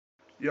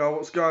Yo,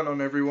 what's going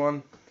on,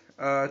 everyone?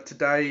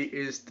 Today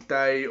is the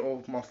day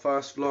of my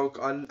first vlog.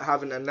 I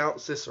haven't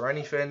announced this or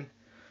anything.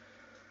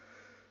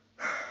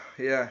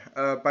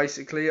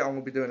 Basically I'm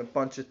going to be doing a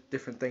bunch of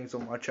different things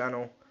on my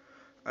channel.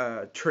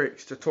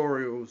 Tricks,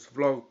 tutorials,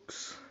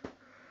 vlogs.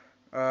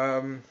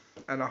 And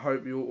I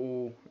hope you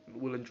all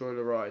will enjoy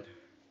the ride.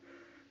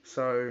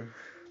 So,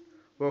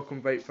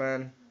 welcome Vape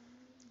fan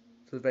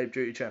to the Vape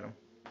Duty channel.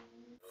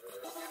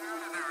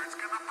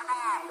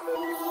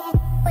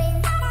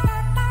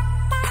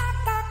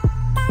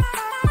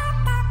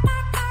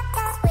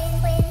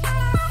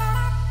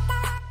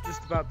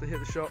 Just about to hit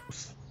the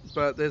shops,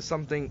 but there's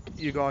something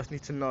you guys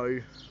need to know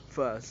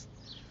first.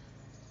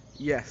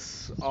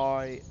 Yes,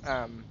 I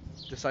am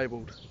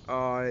disabled.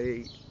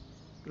 I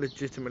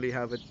legitimately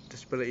have a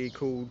disability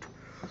called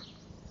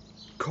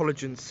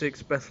collagen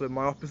 6 Bethlem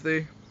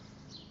myopathy.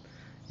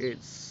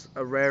 It's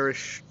a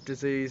rarish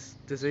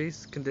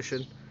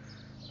condition.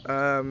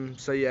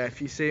 So yeah,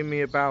 if you see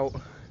me about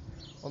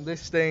on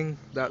this thing,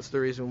 that's the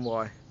reason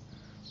why.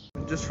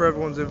 And just for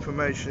everyone's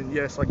information,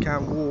 yes, I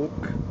can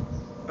walk,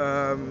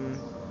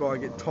 but I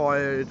get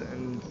tired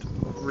and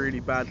really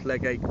bad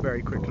leg ache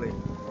very quickly.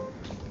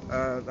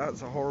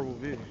 That's a horrible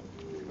view.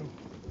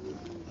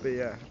 But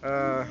yeah,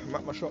 I'm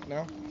at my shop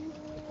now,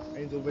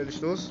 Angel Village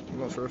Stores. I'm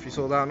not sure if you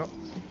saw that or not.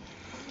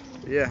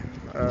 But yeah,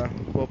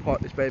 we'll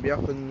park this baby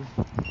up and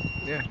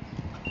yeah.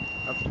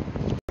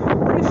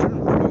 Really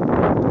shouldn't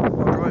vlog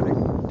while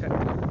driving.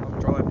 Technically, I'm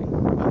driving.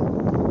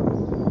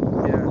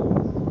 Yeah.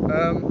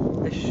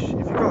 If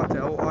you can't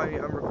tell, I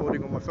am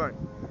recording on my phone.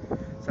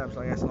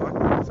 Samsung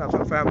S9,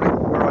 Samsung family.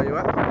 Where are you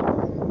at?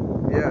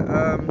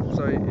 Yeah.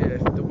 So yeah,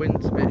 if the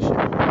wind's a bit shit,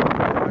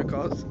 no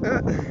cars.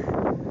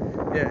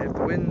 Yeah, if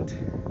the wind,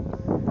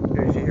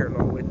 if you hear a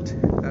lot of wind,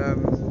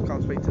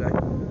 can't speak today,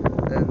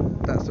 then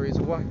that's the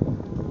reason why.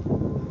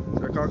 Is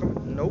there a car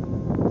coming? Nope.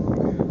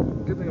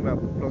 Good thing about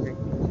vlogging,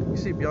 you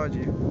see behind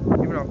you,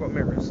 even though I've got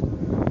mirrors.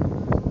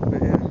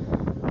 But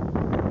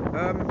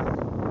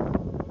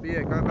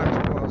yeah, going back to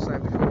what I was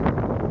saying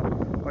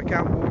before, I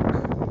can't walk,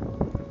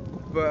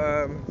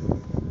 but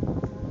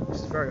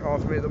this is very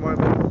hard for me at the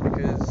moment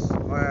because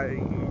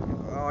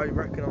I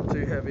reckon I'm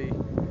too heavy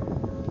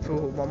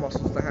for my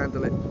muscles to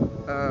handle it.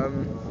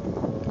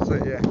 So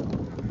yeah,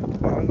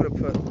 well, I'm gonna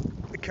put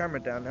the camera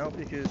down now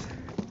because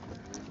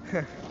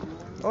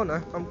oh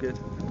no, I'm good.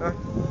 No,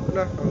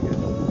 I'm good.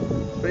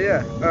 But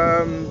yeah,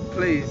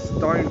 please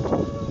don't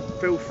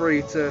feel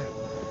free to,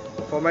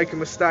 if I make a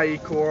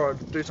mistake or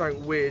do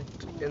something weird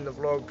in the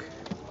vlog,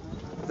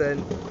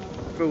 then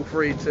feel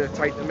free to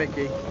take the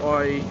mickey.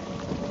 I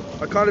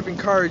kind of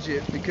encourage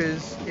it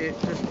because it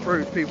just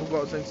proves people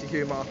got a sense of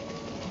humour,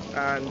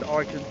 and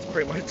I can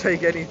pretty much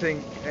take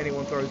anything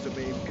anyone throws at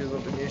me because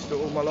I've been used to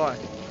it all my life.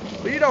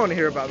 But you don't want to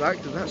hear about that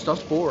because that's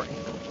just boring.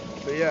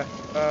 But yeah,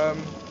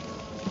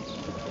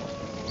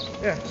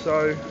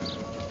 so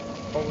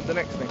on with the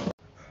next thing.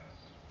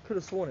 Could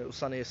have sworn it was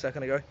sunny a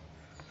second ago.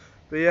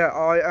 But yeah,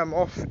 I am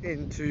off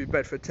into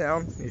Bedford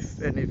town.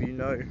 If any of you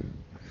know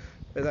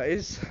where that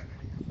is,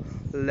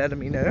 let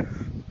me know.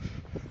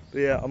 But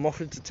yeah, I'm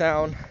off into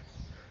town.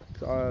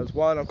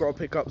 One, I've got to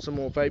pick up some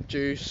more vape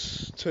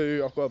juice.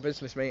 Two, I've got a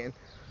business meeting,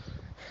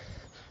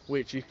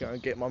 which you can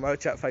get my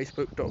merch at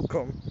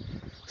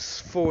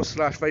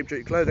facebook.com/vape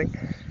duty clothing.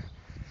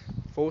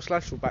 / or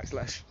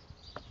backslash.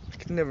 I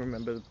can never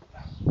remember.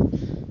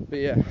 But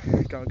yeah,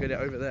 go and get it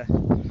over there.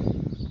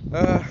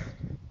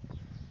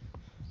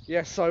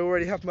 Yes, I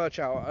already have merch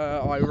out.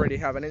 I already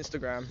have an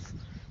Instagram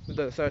with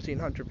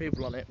 1,300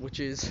 people on it,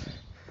 which is,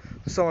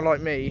 for someone like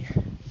me,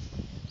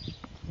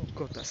 oh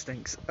god, that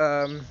stinks.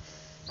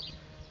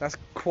 That's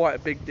quite a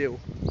big deal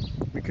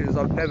because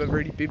I've never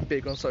really been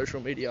big on social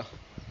media.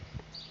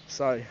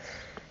 So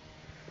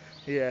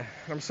yeah,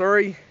 I'm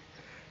sorry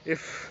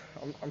if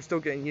I'm still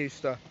getting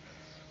used to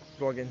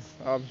vlogging.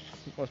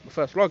 It's my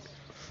first vlog,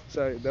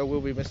 so there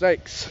will be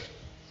mistakes.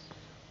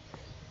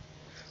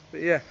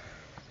 But yeah,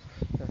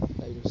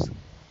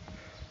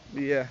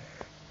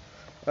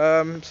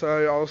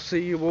 so I'll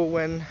see you all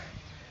when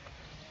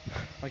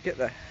I get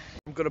there.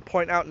 I'm going to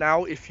point out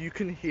now, if you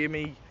can hear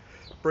me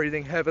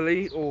breathing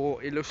heavily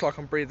or it looks like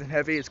I'm breathing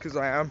heavy, it's because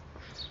I am.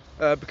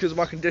 Because of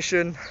my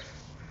condition,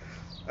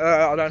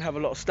 I don't have a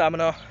lot of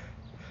stamina,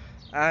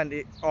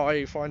 and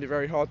I find it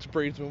very hard to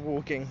breathe when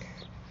walking,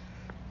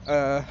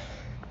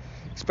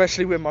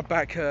 especially when my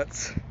back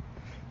hurts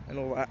and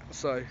all that.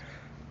 So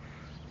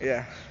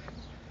yeah,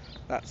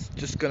 that's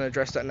just going to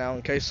address that now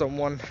in case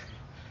someone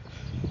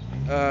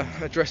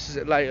addresses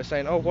it later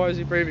saying, oh, why is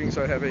he breathing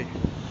so heavy?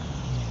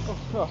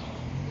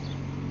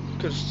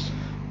 Because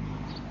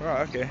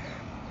right, okay,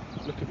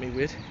 look at me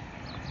weird.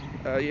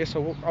 Yes, I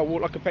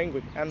walk like a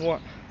penguin, and what?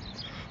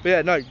 But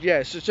yeah, no, yeah,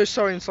 it's just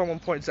so someone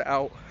points it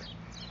out.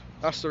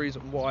 That's the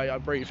reason why I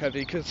breathe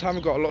heavy, because I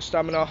haven't got a lot of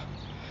stamina,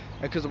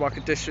 and because of my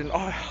condition,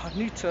 I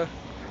need to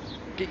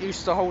get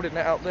used to holding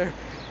it out there.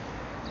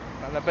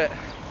 And I bet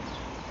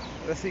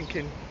they're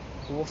thinking,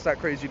 well, what's that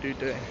crazy dude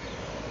doing?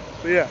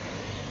 But yeah,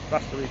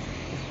 that's the reason.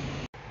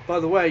 By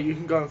the way, you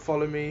can go and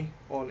follow me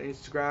on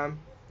Instagram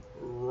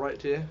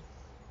right here,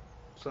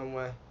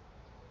 somewhere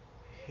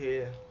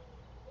here.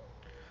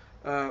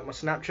 My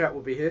Snapchat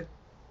will be here.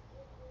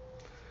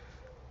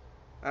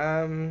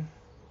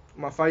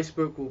 My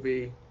Facebook will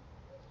be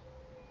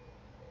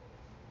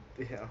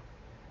here.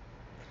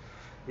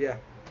 Yeah,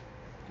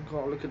 you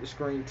can't look at the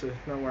screen to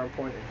know where I'm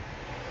pointing.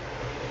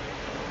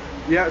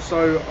 Yeah,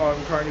 so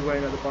I'm currently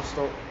waiting at the bus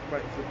stop,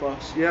 waiting for the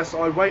bus. Yes,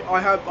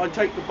 I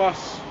take the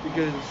bus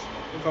because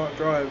I can't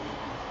drive.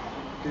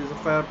 Because I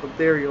failed my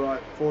theory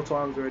like 4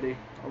 times already.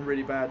 I'm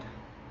really bad.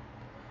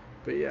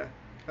 But yeah,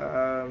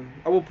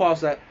 I will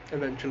pass that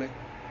eventually.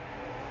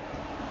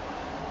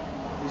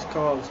 These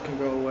cars can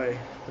go away.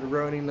 They're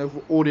ruining the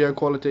audio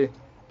quality.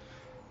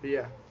 But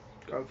yeah,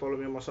 go and follow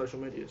me on my social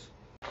medias.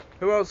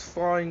 Who else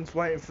finds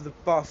waiting for the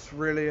bus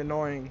really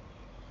annoying?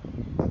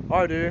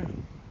 I do.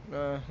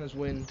 There's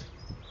wind.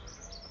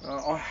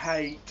 I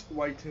hate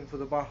waiting for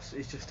the bus.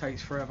 It just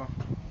takes forever.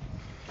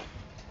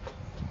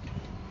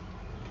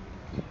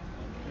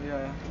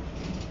 Yeah.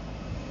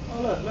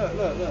 Oh look.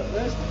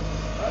 There's.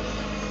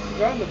 You're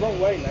going the wrong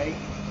way, mate.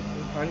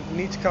 You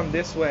need to come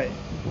this way.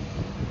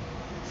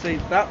 See,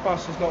 that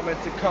bus is not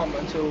meant to come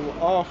until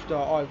after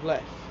I've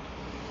left.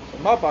 So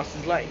my bus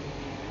is late.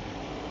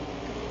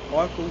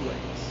 Like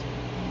always.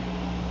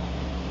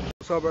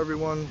 What's up,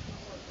 everyone?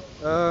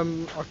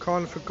 I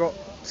kind of forgot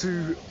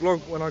to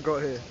vlog when I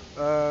got here.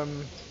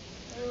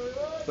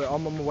 But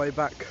I'm on my way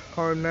back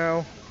home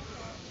now.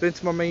 Been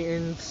to my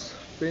meetings,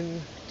 been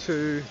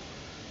to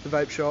the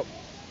vape shop.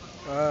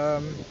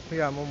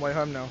 Yeah, I'm on my way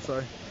home now,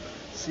 so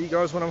see you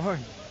guys when I'm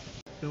home.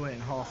 Been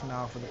waiting half an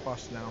hour for the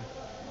bus now.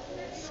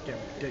 It's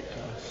getting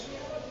ridiculous.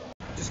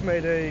 Just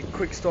made a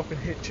quick stop in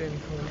Hitchin. I'm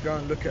going to go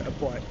and look at a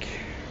bike.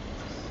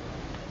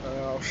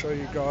 I'll show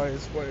you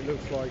guys what it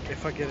looks like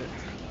if I get it.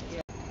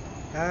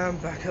 I'm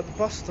back at the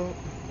bus stop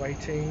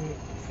waiting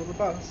for the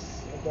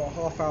bus. I've got a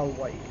half-hour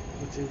wait,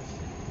 which is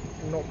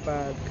not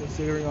bad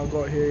considering I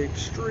got here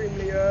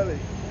extremely early.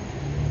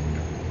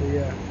 But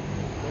yeah.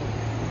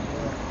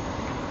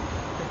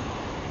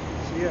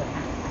 So yeah,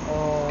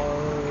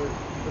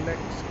 the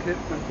next clip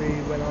will be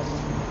when I'm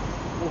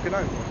walking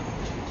home.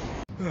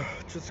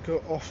 Just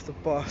got off the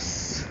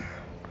bus,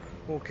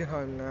 walking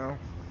home now.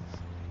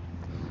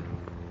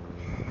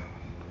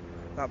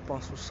 That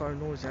bus was so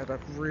noisy, it had a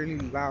really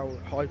loud,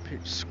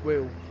 high-pitched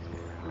squeal.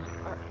 It was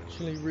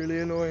actually really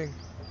annoying.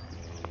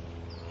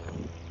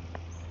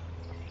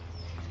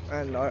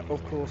 And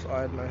of course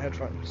I had no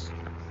headphones,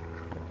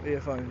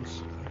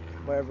 earphones,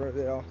 whatever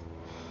they are.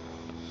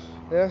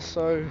 Yeah,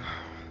 so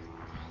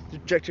the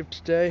objective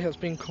today has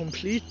been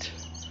complete.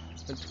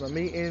 Went to my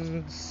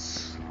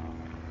meetings,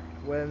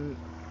 went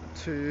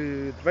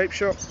to the vape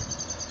shop,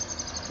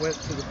 went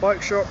to the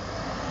bike shop,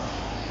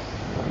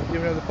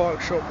 even though the bike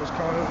shop was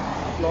kind of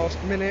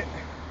last minute.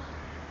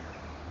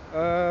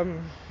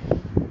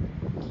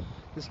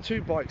 There's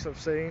 2 bikes I've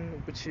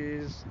seen, which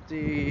is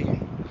the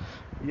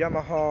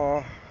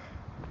Yamaha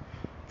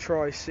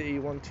Tri-City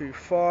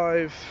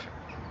 125.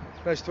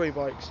 There's 3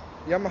 bikes.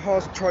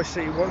 Yamaha's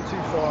Tri-City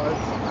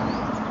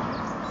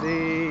 125,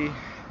 the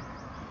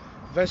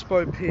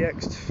Vespo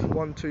PX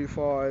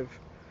 125,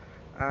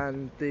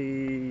 and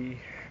the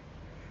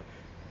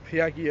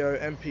Piaggio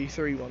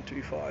MP3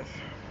 125.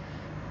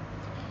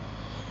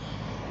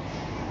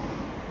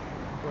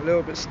 I'm a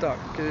little bit stuck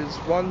because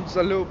one's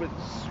a little bit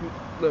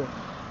look.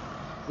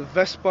 The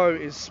Vespo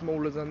is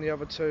smaller than the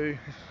other 2,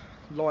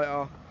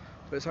 lighter,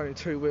 but it's only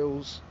 2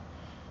 wheels.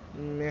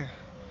 Yeah.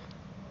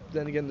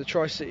 Then again, the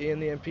Tri-City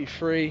and the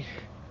MP3,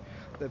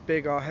 they're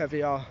bigger,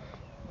 heavier.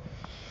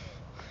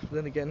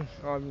 Then again,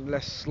 I'm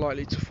less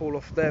likely to fall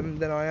off them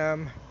than I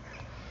am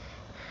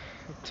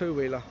a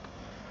 2-wheeler.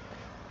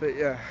 But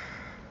yeah.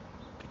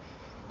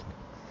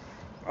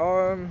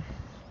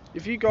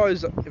 If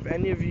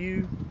any of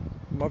you,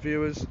 my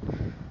viewers,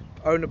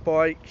 own a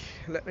bike,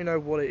 let me know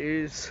what it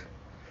is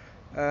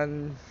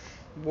and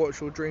what's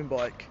your dream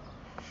bike.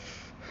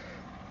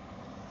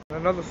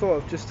 Another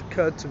thought just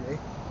occurred to me.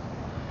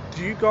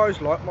 Do you guys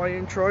like my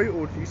intro,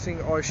 or do you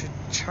think I should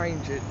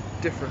change it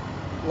different?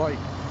 Like,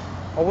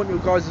 I want your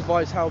guys'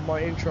 advice how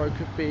my intro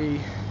could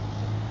be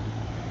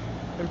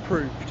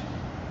improved,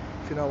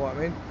 if you know what I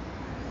mean.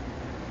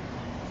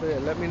 So yeah,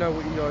 let me know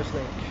what you guys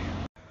think.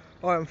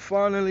 I am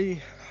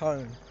finally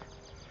home.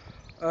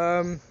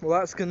 Well,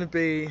 that's going to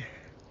be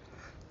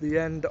the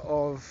end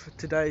of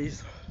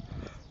today's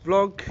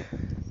vlog.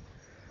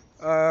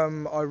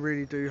 I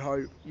really do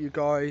hope you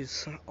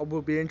guys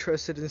will be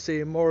interested in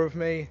seeing more of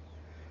me.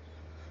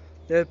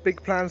 There are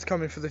big plans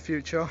coming for the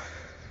future,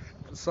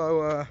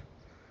 so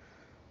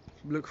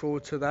look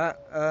forward to that.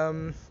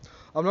 I'm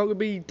not going to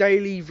be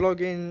daily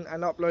vlogging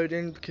and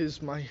uploading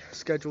because my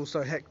schedule's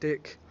so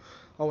hectic.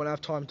 I won't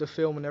have time to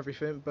film and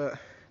everything, but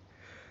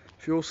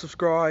if you all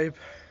subscribe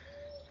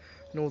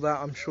and all that,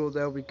 I'm sure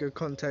there'll be good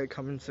content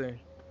coming soon.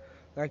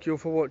 Thank you all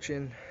for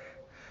watching.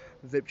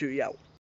 Vape Duty out.